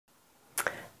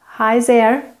Hi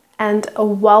there and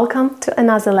welcome to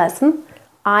another lesson.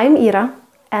 I'm Ira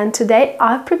and today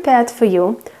I've prepared for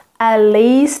you a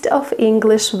list of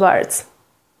English words.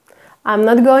 I'm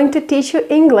not going to teach you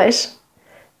English,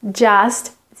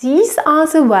 just these are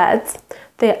the words,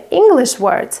 the English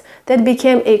words that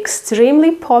became extremely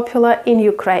popular in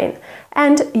Ukraine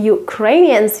and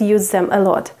Ukrainians use them a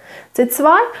lot. That's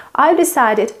why I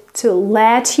decided to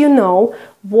let you know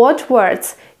what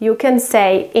words you can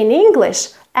say in English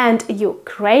and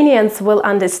Ukrainians will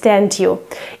understand you.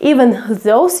 Even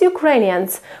those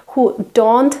Ukrainians who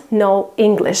don't know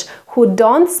English, who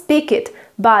don't speak it,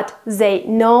 but they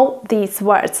know these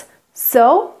words.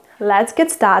 So let's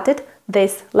get started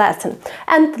this lesson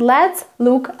and let's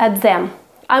look at them.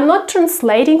 I'm not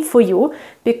translating for you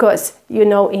because you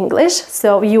know English,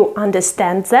 so you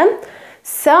understand them.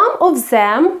 Some of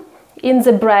them in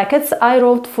the brackets I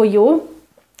wrote for you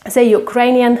the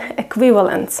Ukrainian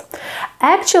equivalents.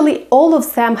 Actually, all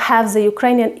of them have the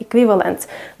Ukrainian equivalents,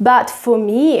 but for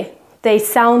me, they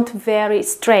sound very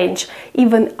strange.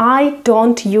 Even I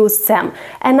don't use them,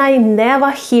 and I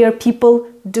never hear people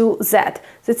do that.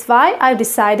 That's why I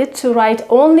decided to write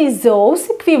only those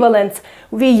equivalents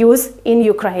we use in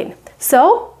Ukraine.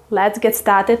 So, let's get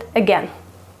started again.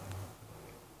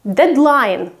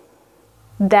 Deadline.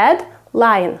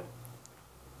 Deadline.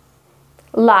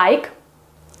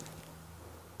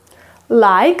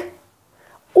 Like,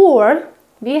 or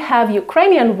we have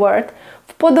Ukrainian word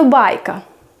вподобайка.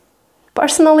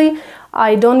 Personally,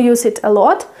 I don't use it a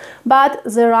lot, but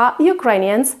there are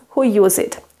Ukrainians who use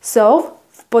it. So,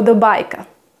 вподобайка.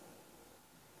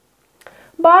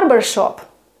 Barbershop.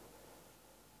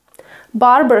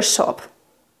 Barbershop.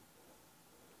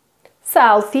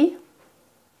 Selfie.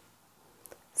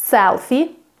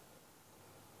 Selfie.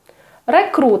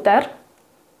 Recruiter.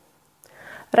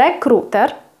 Recruiter.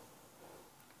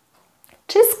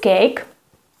 Cheesecake,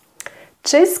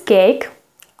 cheesecake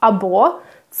або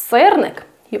сирник,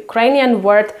 Ukrainian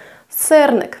word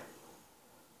сирник.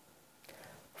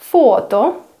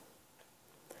 Фото,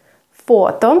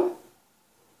 фото,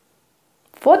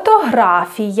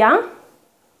 фотографія,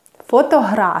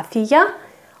 фотографія,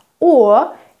 or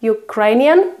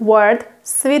Ukrainian word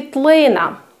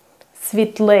світлина,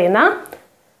 світлина,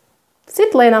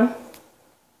 світлина.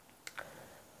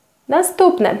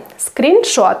 Наступне,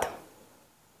 скріншот.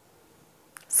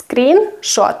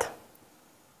 Screenshot.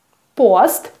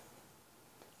 Пост,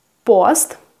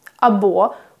 пост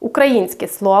або українське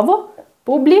слово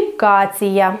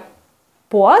публікація.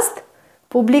 Пост,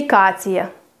 публікація.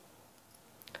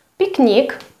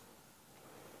 Пікнік,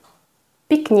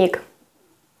 пікнік.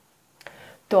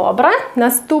 Добре,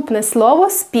 наступне слово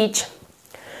speech.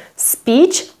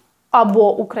 Speech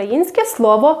або українське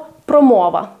слово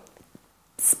промова.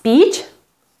 Speech,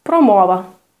 промова.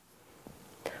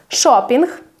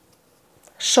 Шопінг,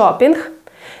 шопінг,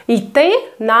 йти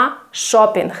на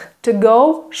шопінг, to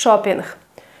go shopping.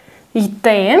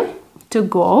 Йти, to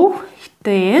go,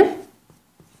 йти,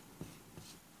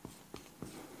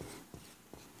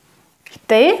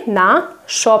 йти на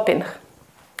шопінг.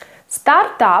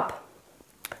 Стартап,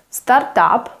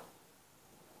 стартап,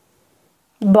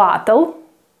 батл,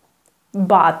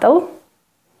 батл,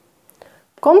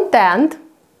 контент,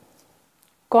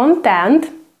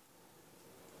 контент,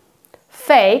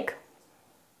 fake,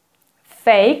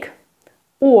 fake,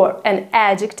 or an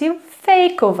adjective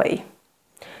fakeovий.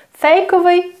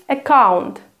 Fakeovий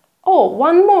account. Oh,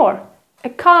 one more.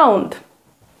 Account.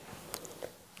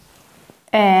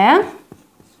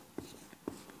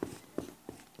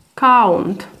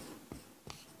 Count.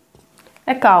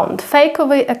 Account.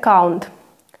 Fakeovий account.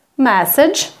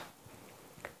 Message.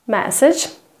 Message.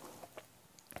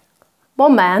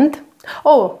 Moment.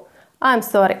 Oh, I'm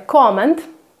sorry. Comment.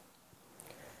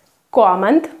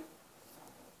 Comment,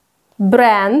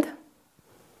 brand,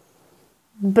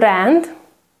 brand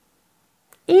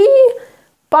и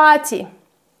party,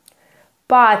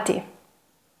 party.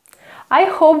 I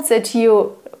hope that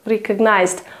you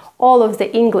recognized all of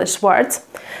the English words.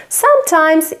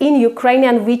 Sometimes in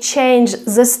Ukrainian we change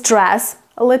the stress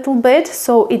a little bit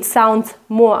so it sounds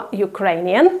more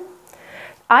Ukrainian.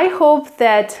 I hope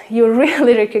that you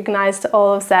really recognized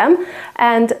all of them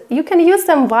and you can use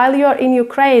them while you're in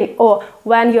Ukraine or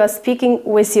when you are speaking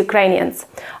with Ukrainians.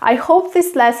 I hope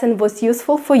this lesson was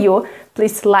useful for you.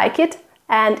 Please like it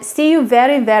and see you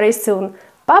very, very soon.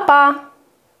 Bye-bye!